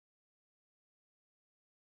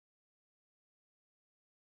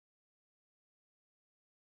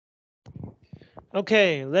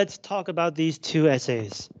Okay, let's talk about these two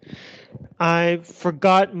essays. I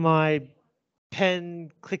forgot my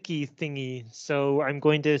pen clicky thingy, so I'm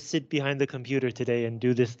going to sit behind the computer today and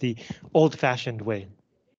do this the old-fashioned way.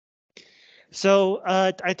 So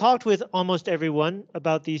I talked with almost everyone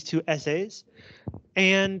about these two essays,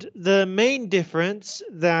 and the main difference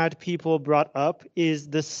that people brought up is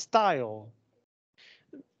the style.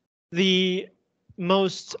 The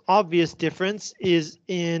most obvious difference is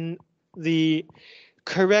in the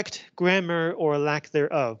correct grammar or lack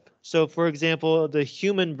thereof. So for example, the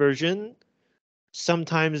human version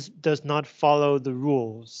sometimes does not follow the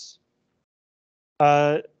rules,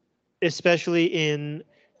 uh, especially in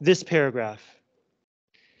this paragraph.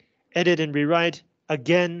 Edit and rewrite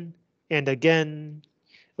again and again.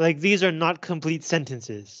 Like these are not complete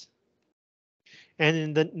sentences.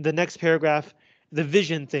 And in the next paragraph, the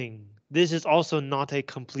vision thing. This is also not a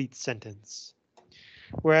complete sentence.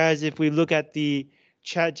 Whereas if we look at the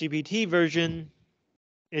ChatGPT version,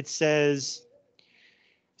 it says,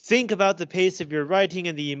 think about the pace of your writing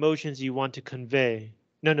and the emotions you want to convey.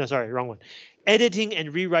 No, sorry, wrong one. Editing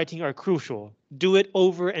and rewriting are crucial. Do it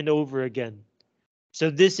over and over again.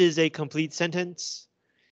 So this is a complete sentence.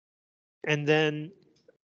 And then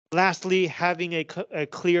lastly, having a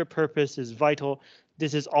clear purpose is vital.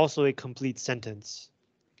 This is also a complete sentence.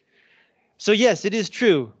 So yes, it is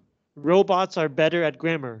true. Robots are better at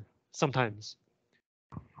grammar sometimes.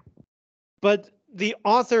 But the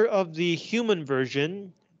author of the human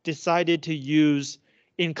version decided to use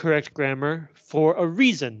incorrect grammar for a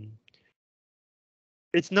reason.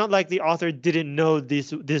 It's not like the author didn't know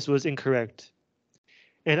this was incorrect.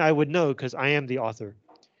 And I would know because I am the author.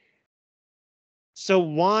 So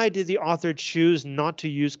why did the author choose not to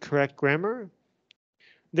use correct grammar?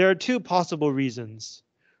 There are two possible reasons.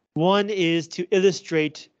 One is to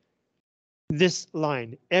illustrate this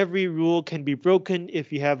line. Every rule can be broken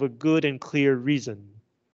if you have a good and clear reason.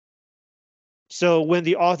 So when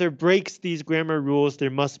the author breaks these grammar rules, there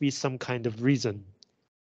must be some kind of reason.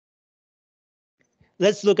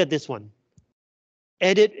 Let's look at this one.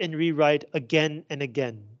 Edit and rewrite again and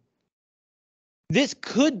again. This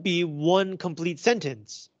could be one complete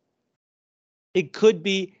sentence. It could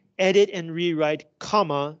be edit and rewrite,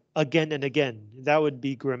 comma, again and again. That would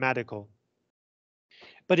be grammatical.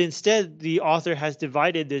 But instead, the author has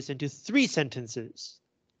divided this into 3 sentences.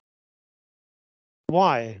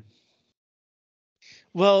 Why?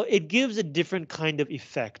 Well, it gives a different kind of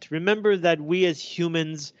effect. Remember that we as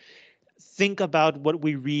humans think about what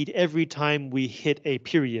we read every time we hit a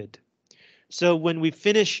period. So when we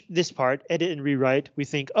finish this part, edit and rewrite, we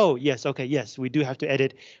think, oh, yes, okay, yes, we do have to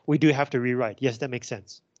edit. We do have to rewrite. Yes, that makes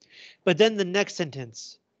sense. But then the next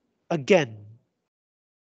sentence, again.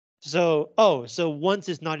 So, oh, so once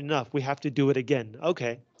is not enough. We have to do it again.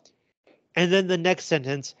 OK. And then the next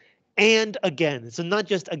sentence, and again. So not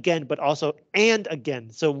just again, but also and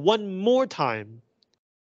again. So one more time.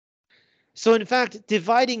 So in fact,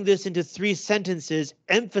 dividing this into 3 sentences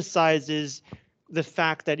emphasizes the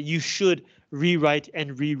fact that you should rewrite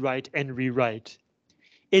and rewrite and rewrite.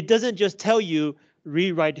 It doesn't just tell you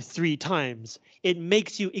rewrite 3 times. It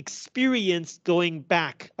makes you experience going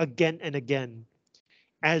back again and again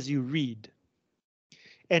as you read.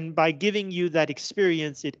 And by giving you that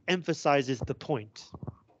experience, it emphasizes the point.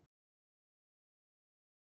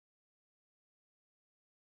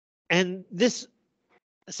 And this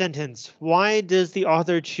sentence, why does the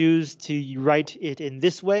author choose to write it in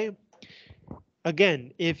this way?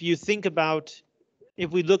 Again, if you think about,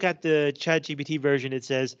 if we look at the ChatGPT version, it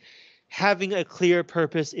says, having a clear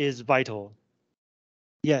purpose is vital.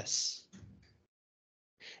 Yes.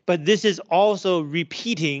 But this is also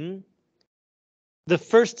repeating the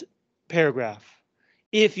first paragraph.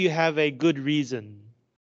 If you have a good reason,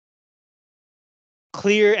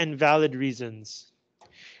 clear and valid reasons.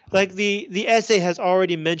 Like the essay has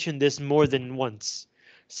already mentioned this more than once.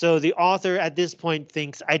 So the author at this point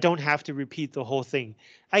thinks I don't have to repeat the whole thing.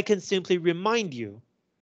 I can simply remind you.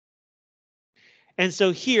 And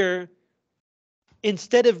so here,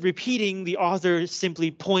 instead of repeating, the author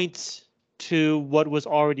simply points to what was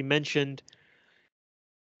already mentioned.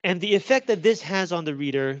 And the effect that this has on the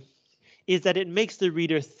reader is that it makes the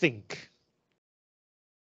reader think.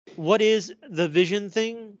 What is the vision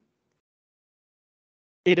thing?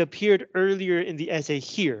 It appeared earlier in the essay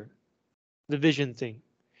here, the vision thing.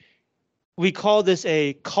 We call this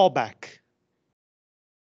a callback.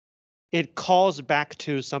 It calls back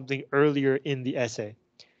to something earlier in the essay.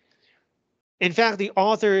 In fact, the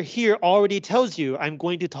author here already tells you I'm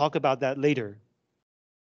going to talk about that later.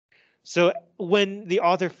 So when the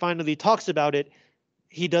author finally talks about it,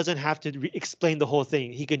 he doesn't have to explain the whole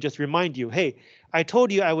thing. He can just remind you, hey, I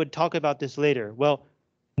told you I would talk about this later. Well,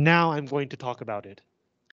 now I'm going to talk about it.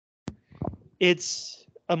 It's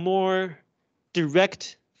a more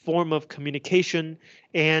direct form of communication,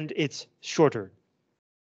 and it's shorter.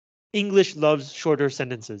 English loves shorter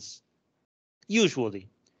sentences, usually.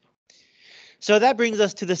 So that brings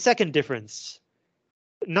us to the second difference.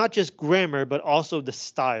 Not just grammar, but also the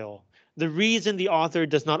style. The reason the author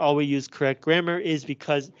does not always use correct grammar is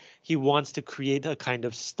because he wants to create a kind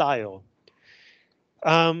of style.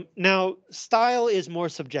 Now, style is more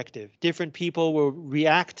subjective. Different people will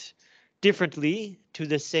react differently to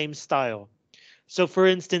the same style. So for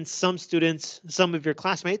instance, some students, some of your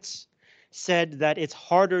classmates said that it's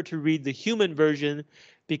harder to read the human version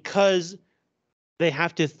because they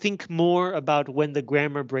have to think more about when the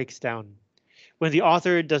grammar breaks down. When the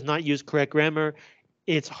author does not use correct grammar,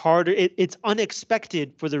 it's harder, it's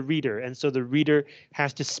unexpected for the reader, and so the reader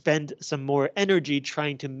has to spend some more energy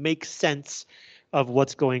trying to make sense of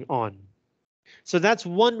what's going on. So that's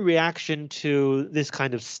one reaction to this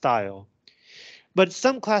kind of style. But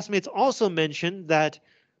some classmates also mentioned that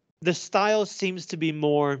the style seems to be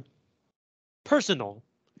more personal,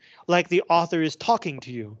 like the author is talking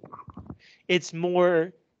to you. It's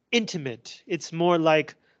more intimate. It's more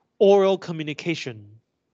like oral communication.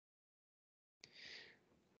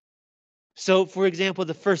 So, for example,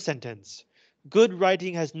 the first sentence, good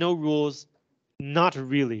writing has no rules, not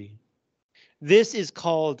really. This is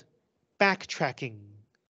called backtracking,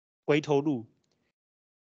 回头路.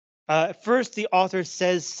 First, the author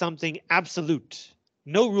says something absolute,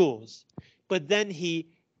 no rules, but then he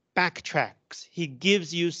backtracks. He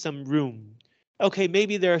gives you some room. Okay,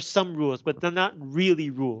 maybe there are some rules, but they're not really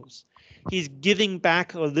rules. He's giving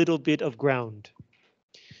back a little bit of ground.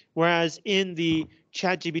 Whereas in the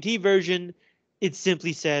ChatGPT version, it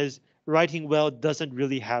simply says writing well doesn't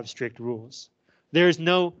really have strict rules. There's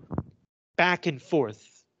no back and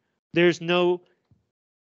forth. There's no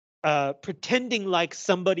pretending like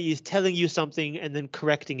somebody is telling you something and then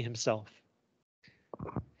correcting himself.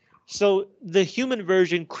 So the human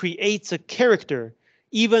version creates a character,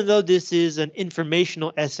 even though this is an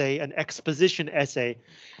informational essay, an exposition essay,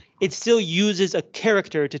 it still uses a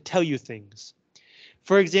character to tell you things.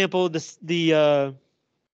 For example, let's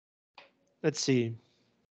see.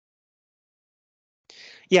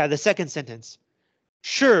 Yeah, the second sentence.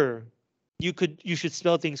 Sure, you should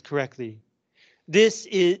spell things correctly. This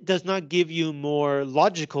does not give you more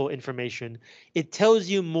logical information. It tells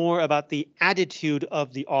you more about the attitude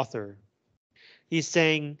of the author. He's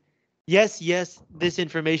saying, yes, yes, this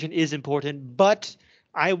information is important, but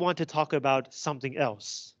I want to talk about something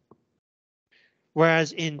else.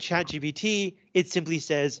 Whereas in ChatGPT, it simply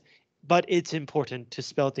says, but it's important to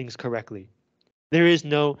spell things correctly. There is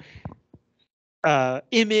no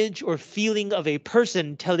image or feeling of a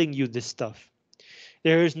person telling you this stuff.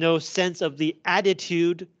 There is no sense of the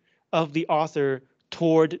attitude of the author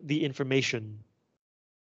toward the information.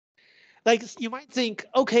 Like you might think,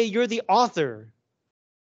 okay, you're the author.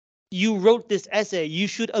 You wrote this essay. You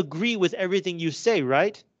should agree with everything you say,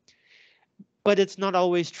 right? But it's not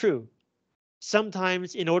always true.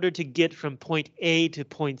 Sometimes in order to get from point A to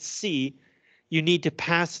point C, you need to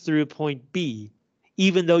pass through point B,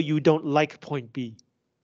 even though you don't like point B.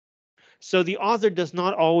 So the author does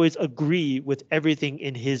not always agree with everything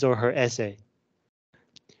in his or her essay.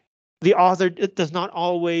 The author does not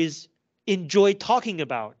always enjoy talking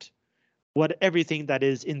about everything that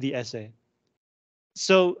is in the essay.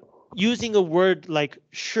 So using a word like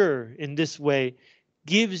sure in this way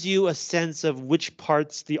gives you a sense of which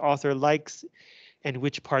parts the author likes and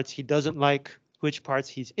which parts he doesn't like, which parts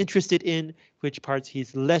he's interested in, which parts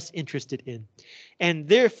he's less interested in. And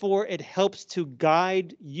therefore it helps to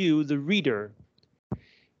guide you, the reader.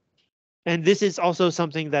 And this is also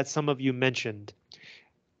something that some of you mentioned.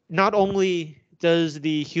 Not only does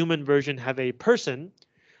the human version have a person,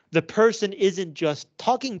 the person isn't just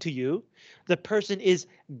talking to you, the person is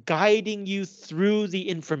guiding you through the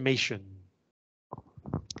information.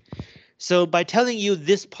 So by telling you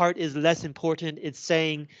this part is less important, it's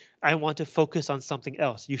saying, I want to focus on something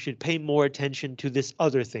else. You should pay more attention to this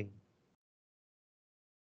other thing.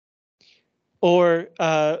 Or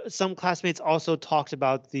some classmates also talked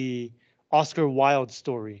about the Oscar Wilde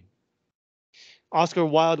story. Oscar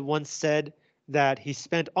Wilde once said that he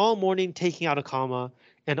spent all morning taking out a comma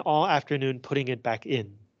and all afternoon putting it back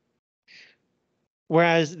in.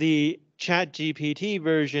 Whereas the ChatGPT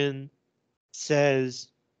version says,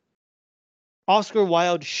 Oscar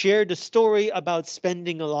Wilde shared a story about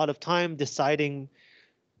spending a lot of time deciding.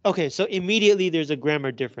 Okay, so immediately there's a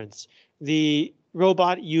grammar difference. The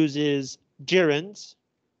robot uses gerunds,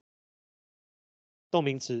 动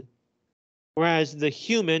名词, whereas the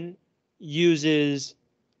human uses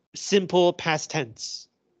simple past tense.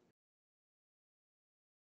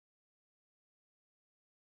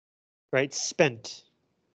 Right, spent.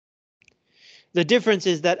 The difference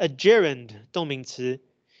is that a gerund 动名词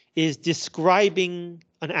is describing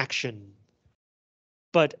an action,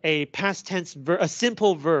 but a past tense a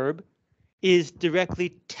simple verb is directly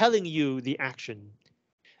telling you the action.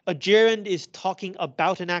 A gerund is talking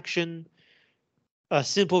about an action. A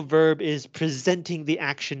simple verb is presenting the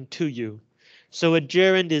action to you. So a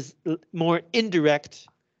gerund is more indirect,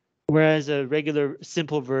 whereas a regular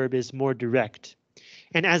simple verb is more direct.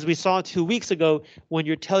 And as we saw 2 weeks ago, when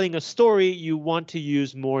you're telling a story, you want to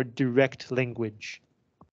use more direct language.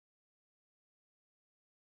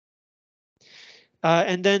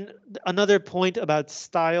 And then another point about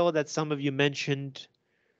style that some of you mentioned,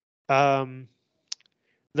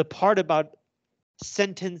 the part about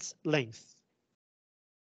sentence length.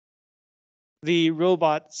 The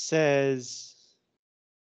robot says,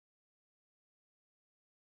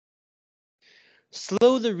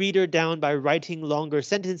 slow the reader down by writing longer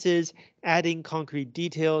sentences, adding concrete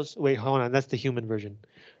details. Wait, hold on, that's the human version.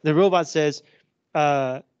 The robot says,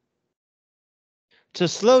 to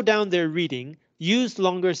slow down their reading, use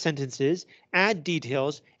longer sentences, add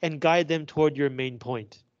details, and guide them toward your main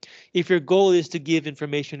point. If your goal is to give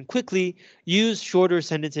information quickly, use shorter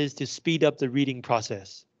sentences to speed up the reading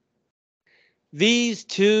process. These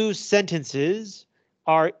two sentences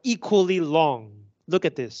are equally long. Look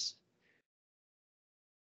at this.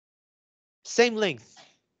 Same length.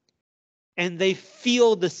 And they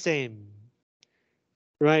feel the same.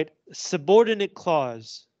 Right? Subordinate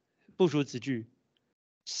clause, 部属子句.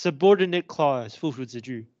 Subordinate clause, 复数子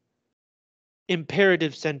句.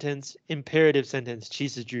 Imperative sentence, 祈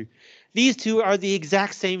词句. These two are the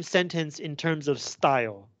exact same sentence in terms of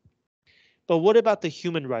style. But what about the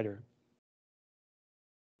human writer?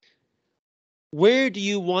 Where do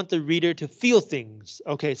you want the reader to feel things?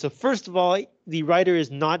 Okay, so first of all, the writer is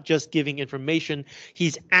not just giving information,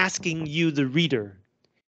 he's asking you, the reader.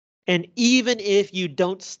 And even if you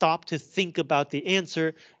don't stop to think about the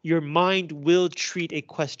answer, your mind will treat a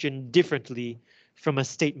question differently from a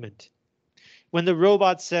statement. When the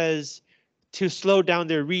robot says to slow down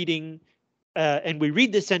their reading, and we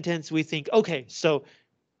read the sentence, we think, okay, so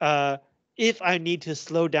if I need to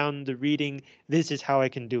slow down the reading, this is how I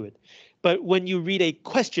can do it. But when you read a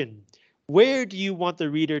question, where do you want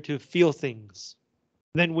the reader to feel things?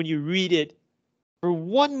 Then when you read it, for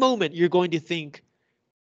one moment, you're going to think,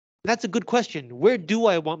 that's a good question. Where do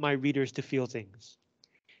I want my readers to feel things?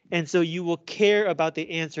 And so you will care about the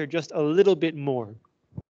answer just a little bit more.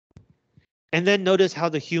 And then notice how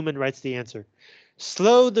the human writes the answer.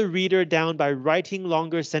 Slow the reader down by writing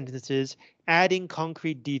longer sentences, adding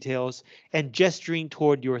concrete details, and gesturing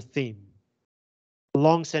toward your theme.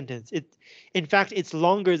 Long sentence. In fact, it's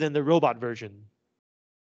longer than the robot version.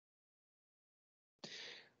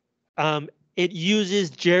 It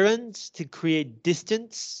uses gerunds to create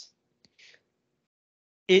distance.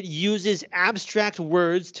 It uses abstract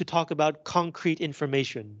words to talk about concrete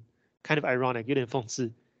information. Kind of ironic, 有点讽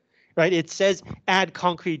刺. Right? It says add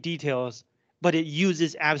concrete details, but it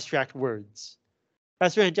uses abstract words. 它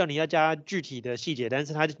虽然叫你要加具体的细节，但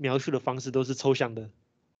是它描述的方式都是抽象的。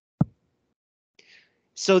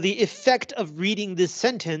So the effect of reading this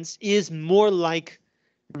sentence is more like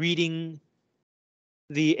reading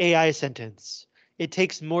the AI sentence. It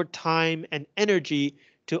takes more time and energy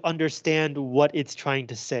to understand what it's trying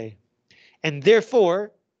to say. And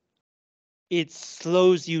therefore, it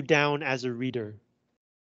slows you down as a reader.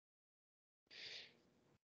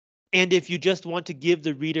 And if you just want to give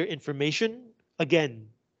the reader information, again,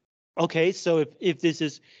 okay, so if this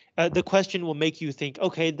is, the question will make you think,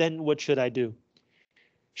 okay, then what should I do?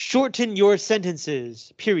 Shorten your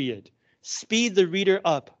sentences, period. Speed the reader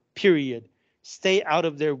up, period. Stay out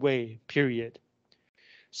of their way, period.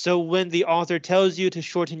 So when the author tells you to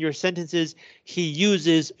shorten your sentences, he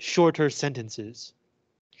uses shorter sentences.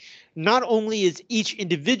 Not only is each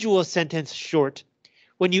individual sentence short,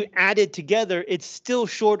 when you add it together, it's still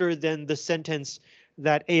shorter than the sentence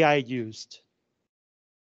that AI used.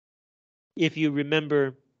 If you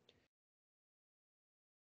remember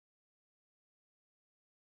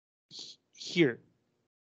here.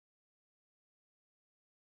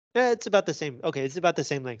 It's about the same. Okay, it's about the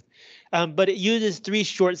same length. But it uses 3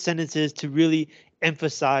 short sentences to really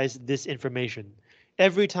emphasize this information.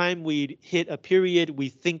 Every time we hit a period, we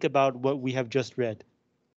think about what we have just read.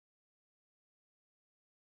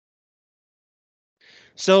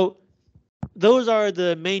 So those are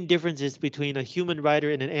the main differences between a human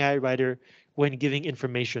writer and an AI writer when giving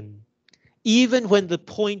information. Even when the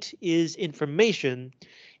point is information,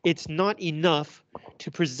 it's not enough to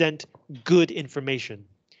present good information.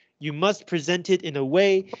 You must present it in a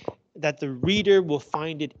way that the reader will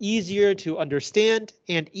find it easier to understand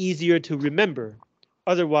and easier to remember.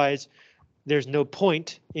 Otherwise, there's no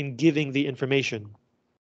point in giving the information.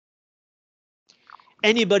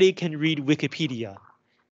 Anybody can read Wikipedia,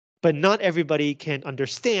 but not everybody can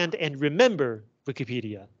understand and remember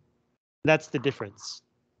Wikipedia. That's the difference.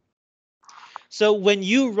 So when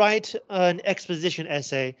you write an exposition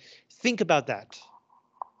essay, think about that.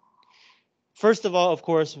 First of all, of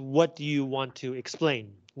course, what do you want to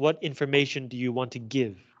explain? What information do you want to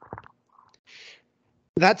give?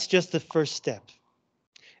 That's just the first step.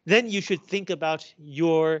 Then you should think about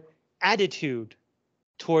your attitude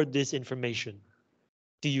toward this information.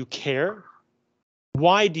 Do you care?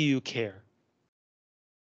 Why do you care?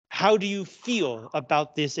 How do you feel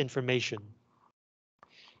about this information?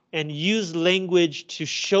 And use language to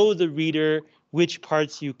show the reader which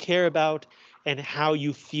parts you care about and how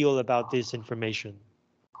you feel about this information.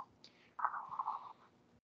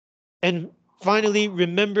 And finally,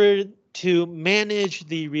 remember to manage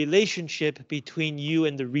the relationship between you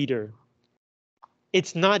and the reader.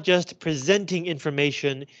 It's not just presenting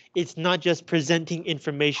information. It's not just presenting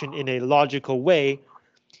information in a logical way.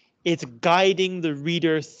 It's guiding the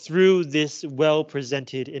reader through this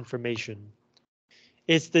well-presented information.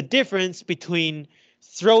 It's the difference between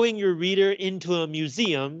throwing your reader into a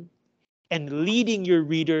museum and leading your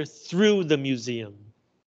reader through the museum.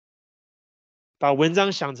 把文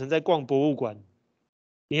章想成在逛博物馆，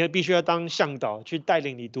你必须要当向导，去带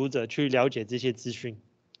领你读者去了解这些资讯。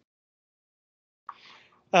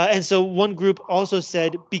And so one group also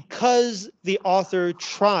said, because the author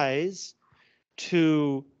tries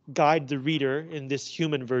to guide the reader in this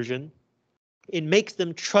human version, it makes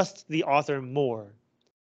them trust the author more.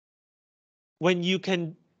 When you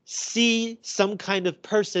can see some kind of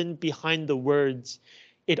person behind the words,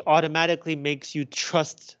 it automatically makes you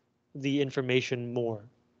trust the information more.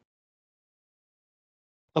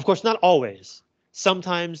 Of course, not always.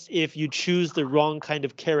 Sometimes if you choose the wrong kind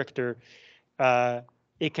of character,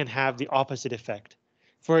 it can have the opposite effect.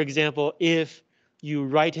 For example, if you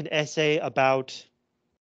write an essay about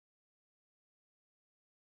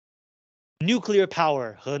nuclear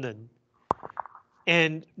power, 核能,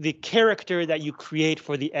 and the character that you create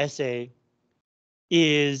for the essay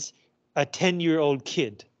is a 10-year-old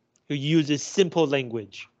kid who uses simple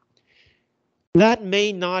language, that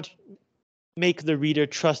may not make the reader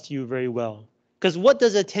trust you very well. Because what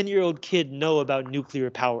does a 10-year-old kid know about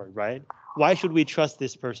nuclear power, right? Why should we trust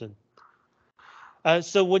this person?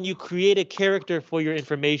 So when you create a character for your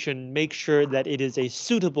information, make sure that it is a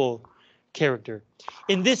suitable character.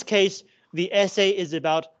 In this case, the essay is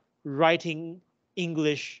about writing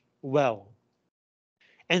English well.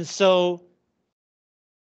 And so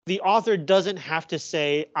the author doesn't have to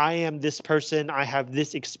say, I am this person, I have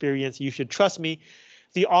this experience, you should trust me.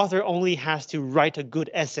 The author only has to write a good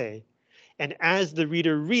essay. And as the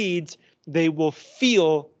reader reads, they will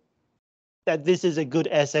feel that this is a good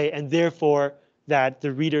essay and therefore that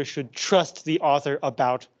the reader should trust the author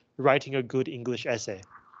about writing a good English essay.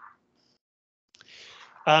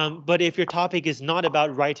 But if your topic is not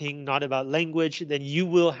about writing, not about language, then you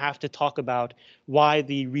will have to talk about why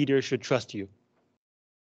the reader should trust you.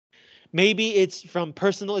 Maybe it's from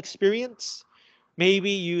personal experience.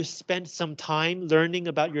 Maybe you spent some time learning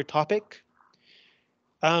about your topic.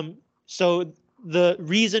 So the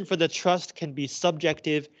reason for the trust can be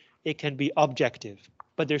subjective, it can be objective,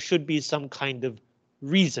 but there should be some kind of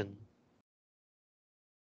reason.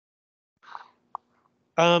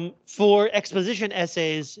 For exposition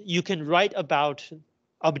essays, you can write about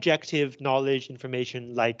objective knowledge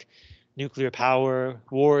information like nuclear power,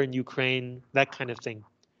 war in Ukraine, that kind of thing.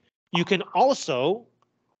 You can also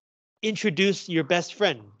introduce your best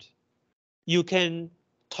friend. You can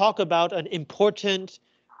talk about an important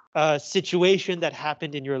situation that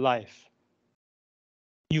happened in your life.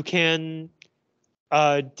 You can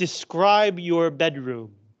describe your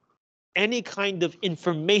bedroom. Any kind of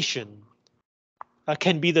information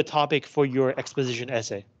can be the topic for your exposition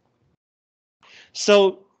essay.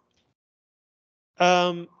 So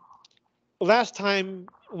last time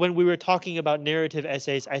when we were talking about narrative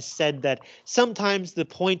essays, I said that sometimes the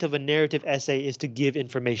point of a narrative essay is to give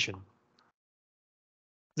information.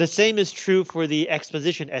 The same is true for the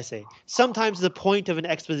exposition essay. Sometimes the point of an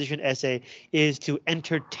exposition essay is to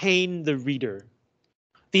entertain the reader.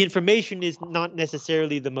 The information is not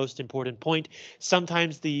necessarily the most important point.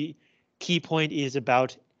 Sometimes the key point is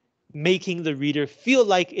about making the reader feel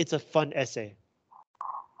like it's a fun essay,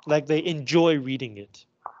 like they enjoy reading it.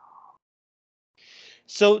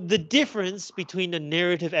 So the difference between a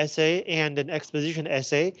narrative essay and an exposition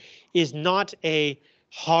essay is not a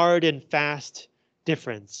hard and fast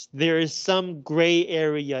difference. There is some gray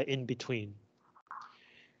area in between.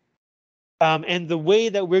 And the way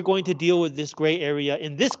that we're going to deal with this gray area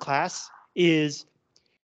in this class is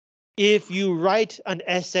if you write an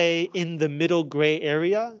essay in the middle gray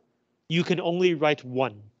area, you can only write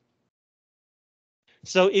one.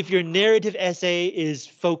 So if your narrative essay is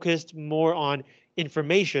focused more on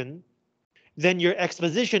information, then your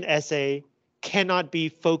exposition essay cannot be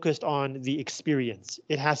focused on the experience.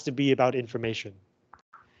 It has to be about information.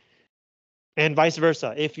 And vice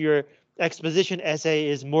versa. If your exposition essay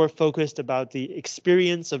is more focused about the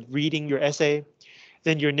experience of reading your essay,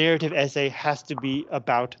 then your narrative essay has to be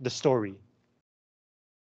about the story.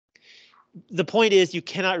 The point is you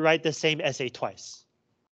cannot write the same essay twice.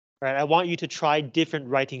 Right? I want you to try different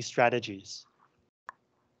writing strategies.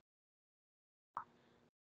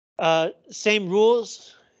 Same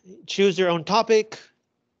rules. Choose your own topic,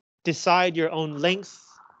 decide your own length,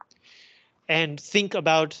 and think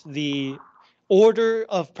about the order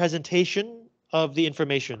of presentation of the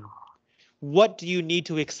information. What do you need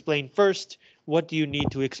to explain first? What do you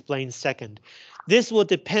need to explain second? This will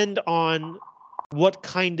depend on what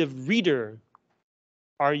kind of reader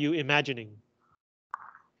are you imagining.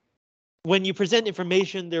 When you present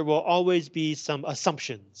information, there will always be some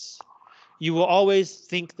assumptions. You will always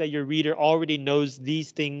think that your reader already knows these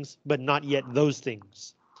things, but not yet those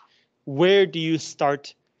things. Where do you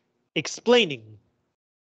start explaining?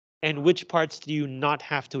 And which parts do you not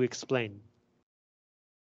have to explain?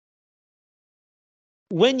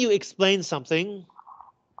 When you explain something,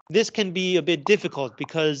 this can be a bit difficult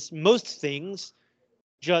because most things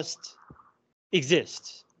just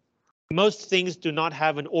exist. Most things do not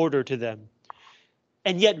have an order to them.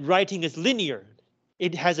 And yet writing is linear.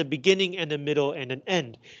 It has a beginning and a middle and an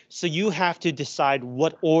end. So you have to decide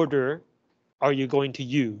what order are you going to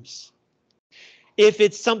use. If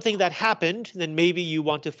it's something that happened, then maybe you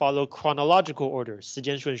want to follow chronological order, 时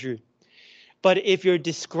间顺序. But if you're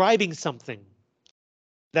describing something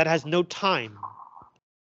that has no time,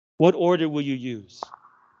 what order will you use?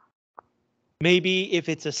 Maybe if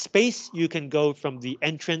it's a space, you can go from the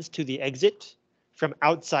entrance to the exit, from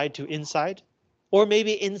outside to inside, or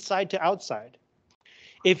maybe inside to outside.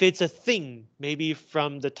 If it's a thing, maybe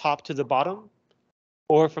from the top to the bottom,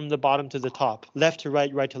 or from the bottom to the top, left to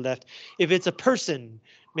right, right to left. If it's a person,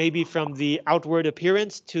 maybe from the outward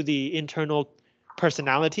appearance to the internal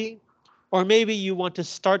personality, or maybe you want to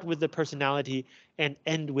start with the personality and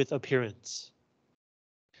end with appearance.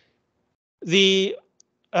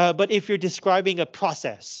 But if you're describing a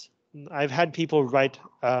process, I've had people write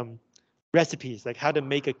recipes like how to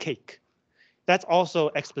make a cake. That's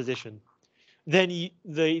also exposition. Then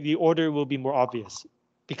the order will be more obvious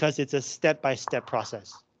because it's a step-by-step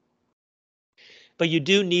process. But you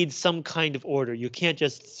do need some kind of order. You can't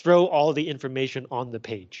just throw all the information on the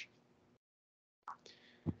page.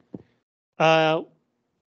 Right.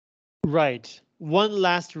 One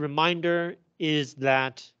last reminder is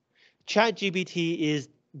that ChatGPT is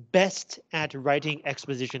best at writing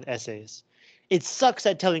exposition essays. It sucks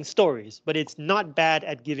at telling stories, but it's not bad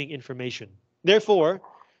at giving information. Therefore,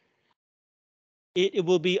 it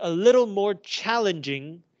will be a little more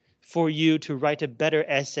challenging for you to write a better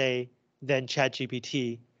essay than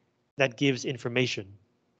ChatGPT that gives information.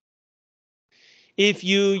 If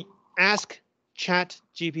you ask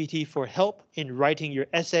ChatGPT for help in writing your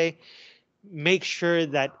essay, make sure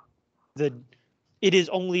that it is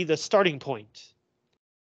only the starting point.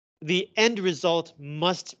 The end result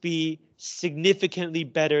must be significantly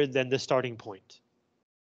better than the starting point.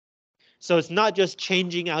 So it's not just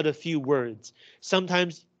changing out a few words.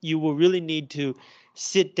 Sometimes you will really need to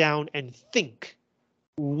sit down and think,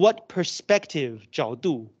 what perspective, 角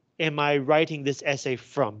度, am I writing this essay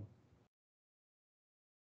from?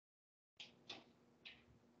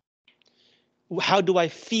 How do I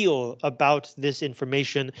feel about this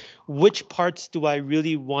information? Which parts do I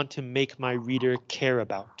really want to make my reader care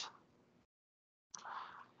about?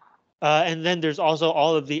 And then there's also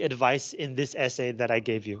all of the advice in this essay that I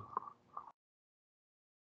gave you.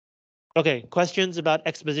 Okay, questions about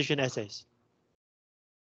exposition essays?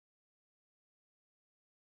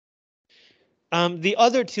 The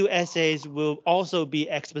other two essays will also be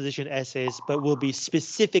exposition essays, but will be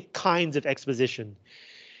specific kinds of exposition.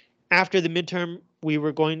 After the midterm,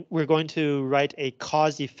 we're going to write a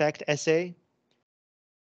cause-effect essay,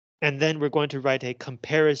 and then we're going to write a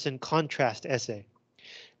comparison-contrast essay.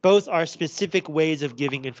 Both are specific ways of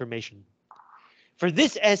giving information. For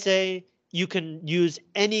this essay, you can use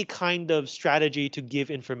any kind of strategy to give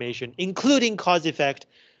information, including cause effect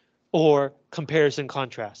or comparison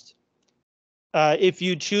contrast. If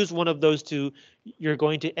you choose one of those two, you're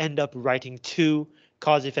going to end up writing 2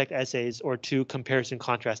 cause effect essays or 2 comparison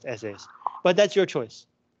contrast essays, but that's your choice.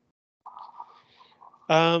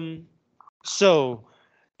 So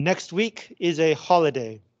next week is a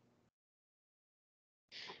holiday.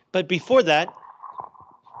 But before that,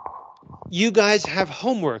 you guys have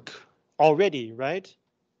homework already, right?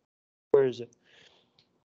 Where is it?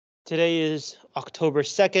 Today is October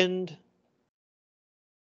 2nd.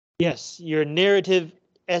 Yes, your narrative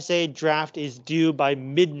essay draft is due by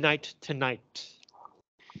midnight tonight.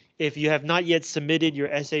 If you have not yet submitted your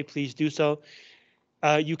essay, please do so.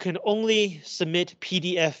 You can only submit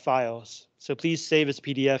PDF files, so please save as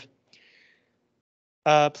PDF.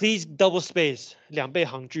 Please double space 2倍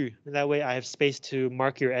行距, that way I have space to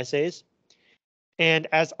mark your essays. And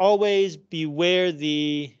as always, beware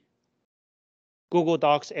the Google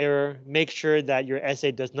Docs error. Make sure that your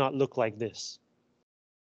essay does not look like this.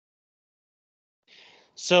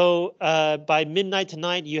 So by midnight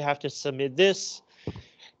tonight, you have to submit this.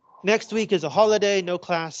 Next week is a holiday, no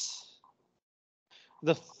class.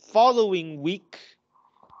 The following week,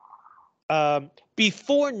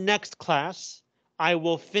 before next class, I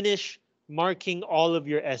will finish marking all of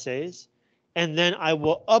your essays, and then I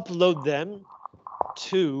will upload them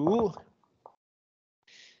to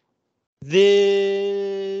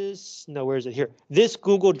this, no, where is it here? This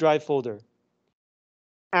Google Drive folder.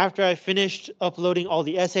 After I finished uploading all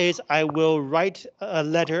the essays, I will write a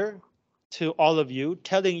letter to all of you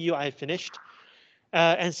telling you I finished.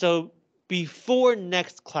 And so before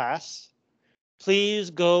next class, please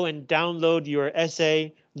go and download your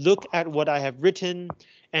essay, look at what I have written,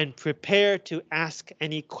 and prepare to ask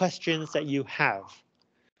any questions that you have.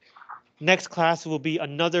 Next class will be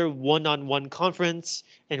another one-on-one conference,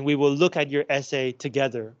 and we will look at your essay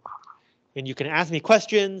together. And you can ask me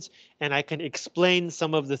questions, and I can explain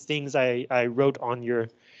some of the things I wrote on your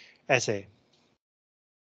essay.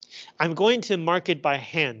 I'm going to mark it by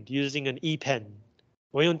hand using an e-pen.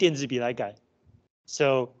 我用电子笔来改.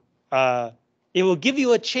 So it will give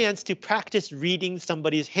you a chance to practice reading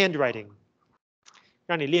somebody's handwriting.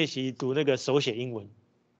 让你练习读那个手写英文.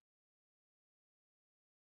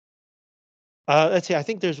 Let's see, I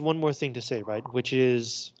think there's one more thing to say, right? Which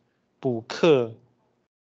is 补课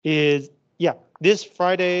is, yeah, this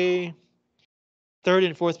Friday, 3rd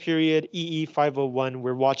and 4th period, EE 501,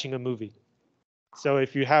 we're watching a movie. So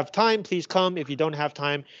if you have time, please come. If you don't have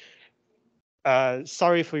time,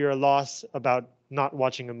 sorry for your loss about not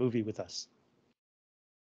watching a movie with us.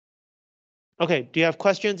 Okay, do you have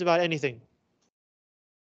questions about anything?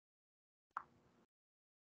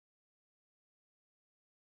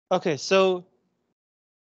 Okay, so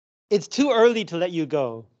it's too early to let you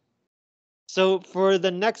go. So for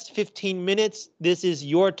the next 15 minutes, this is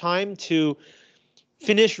your time to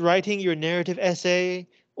finish writing your narrative essay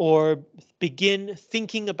or begin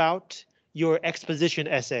thinking about your exposition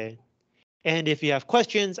essay. And if you have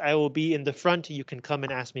questions, I will be in the front. You can come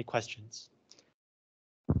and ask me questions.